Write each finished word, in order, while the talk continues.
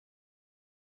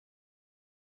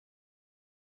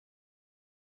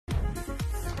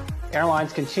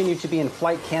Airlines continue to be in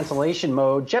flight cancellation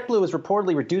mode. JetBlue is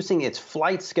reportedly reducing its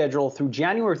flight schedule through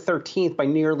January 13th by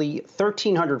nearly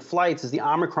 1,300 flights as the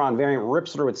Omicron variant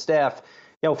rips through its staff.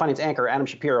 Yahoo Finance anchor Adam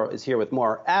Shapiro is here with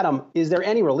more. Adam, is there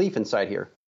any relief in sight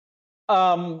here?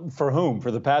 For whom?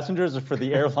 For the passengers or for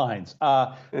the airlines?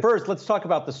 First, let's talk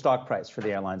about the stock price for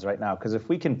the airlines right now, because if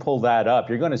we can pull that up,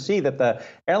 you're going to see that the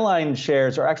airline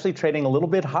shares are actually trading a little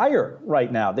bit higher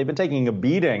right now. They've been taking a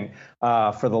beating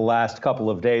for the last couple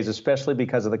of days, especially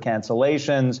because of the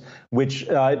cancellations, which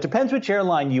it depends which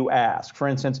airline you ask. For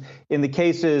instance, in the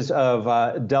cases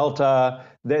of Delta,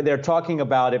 they're talking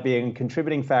about it being a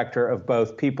contributing factor of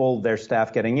both people, their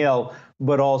staff getting ill,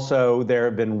 but also there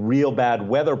have been real bad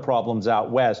weather problems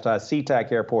out west.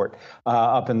 SeaTac Airport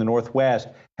up in the Northwest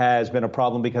has been a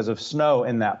problem because of snow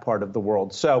in that part of the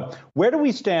world. So where do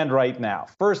we stand right now?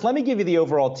 First, let me give you the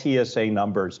overall TSA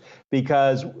numbers,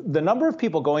 because the number of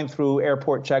people going through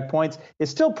airport checkpoints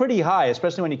is still pretty high,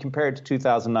 especially when you compare it to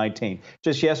 2019.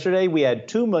 Just yesterday, we had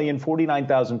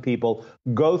 2,049,000 people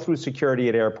go through security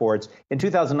at airports. In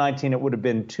 2019, it would have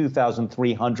been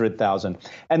 2,300,000.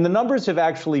 And the numbers have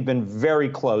actually been very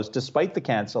close, despite the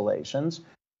cancellations,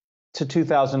 to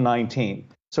 2019.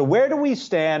 So where do we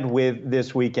stand with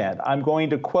this weekend? I'm going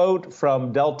to quote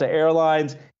from Delta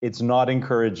Airlines. It's not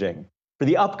encouraging. For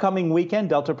the upcoming weekend,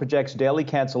 Delta projects daily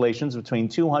cancellations between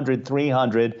 200,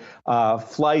 300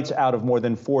 flights out of more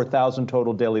than 4,000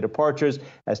 total daily departures,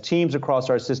 as teams across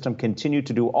our system continue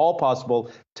to do all possible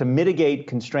to mitigate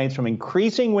constraints from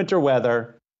increasing winter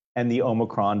weather and the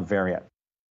Omicron variant.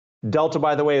 Delta,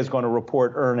 by the way, is going to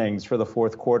report earnings for the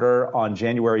fourth quarter on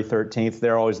January 13th.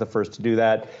 They're always the first to do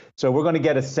that. So we're going to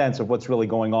get a sense of what's really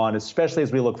going on, especially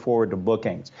as we look forward to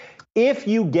bookings. If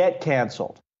you get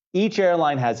canceled, each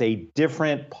airline has a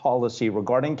different policy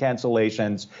regarding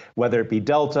cancellations, whether it be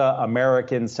Delta,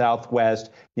 American, Southwest,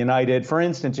 United. For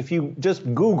instance, if you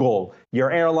just Google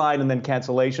your airline and then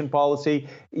cancellation policy,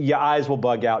 your eyes will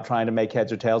bug out trying to make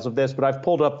heads or tails of this. But I've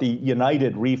pulled up the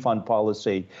United refund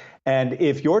policy. And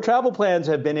if your travel plans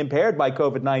have been impaired by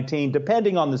COVID-19,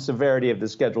 depending on the severity of the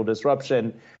schedule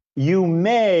disruption, you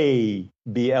may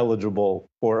be eligible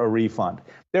for a refund.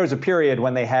 There was a period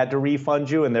when they had to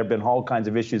refund you, and there have been all kinds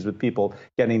of issues with people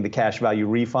getting the cash value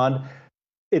refund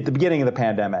at the beginning of the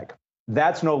pandemic.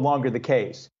 That's no longer the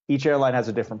case. Each airline has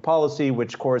a different policy,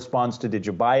 which corresponds to, did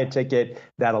you buy a ticket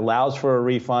that allows for a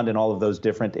refund, and all of those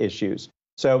different issues.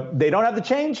 So they don't have the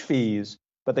change fees,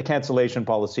 but the cancellation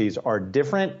policies are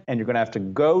different, and you're going to have to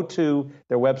go to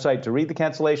their website to read the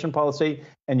cancellation policy,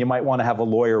 and you might want to have a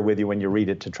lawyer with you when you read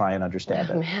it to try and understand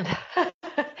it. Man,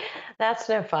 that's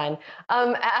no fun.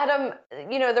 Adam,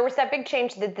 there was that big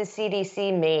change that the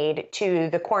CDC made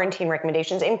to the quarantine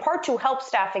recommendations, in part to help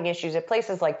staffing issues at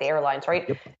places like the airlines, right?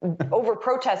 Yep. Over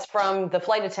protests from the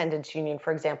flight attendants union,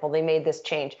 for example, they made this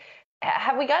change.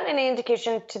 Have we gotten any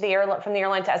indication from the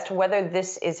airlines as to whether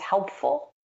this is helpful?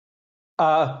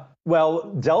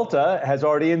 Well, Delta has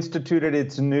already instituted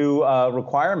its new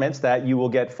requirements that you will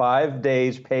get 5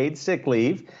 days paid sick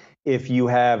leave if you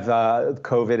have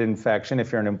COVID infection,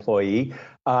 if you're an employee,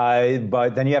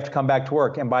 but then you have to come back to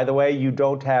work. And by the way, you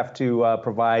don't have to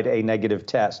provide a negative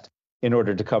test in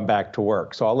order to come back to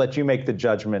work. So I'll let you make the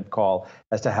judgment call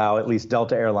as to how at least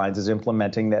Delta Airlines is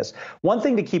implementing this. One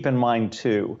thing to keep in mind,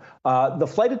 too, the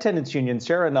flight attendants union,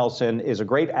 Sarah Nelson, is a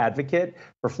great advocate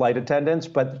for flight attendants,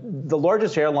 but the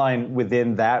largest airline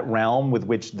within that realm with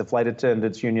which the flight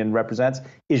attendants union represents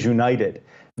is United.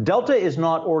 Delta is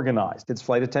not organized, its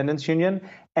flight attendants union,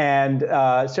 and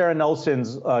Sarah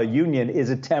Nelson's union is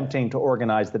attempting to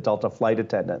organize the Delta flight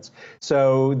attendants.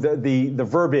 So the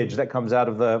verbiage that comes out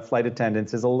of the flight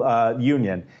attendants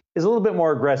union is a little bit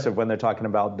more aggressive when they're talking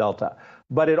about Delta.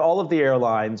 But at all of the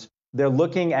airlines, they're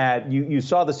looking at, you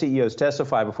saw the CEOs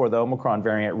testify before the Omicron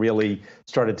variant really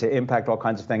started to impact all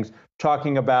kinds of things,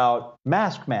 talking about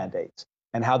mask mandates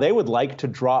and how they would like to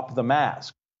drop the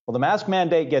mask. Well, the mask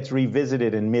mandate gets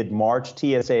revisited in mid-March.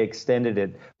 TSA extended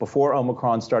it before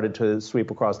Omicron started to sweep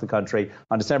across the country.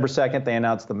 On December 2nd, they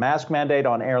announced the mask mandate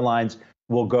on airlines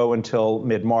will go until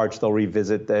mid-March. They'll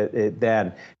revisit it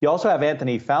then. You also have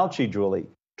Anthony Fauci, Julie,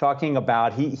 talking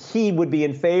about he would be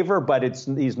in favor, but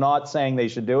he's not saying they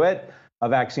should do it, a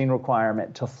vaccine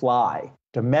requirement to fly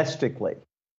domestically.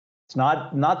 It's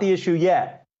not the issue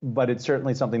yet, but it's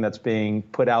certainly something that's being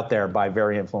put out there by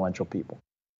very influential people.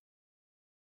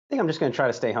 I think I'm just going to try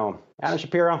to stay home. Adam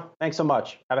Shapiro, thanks so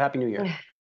much. Have a happy new year.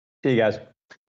 See you guys.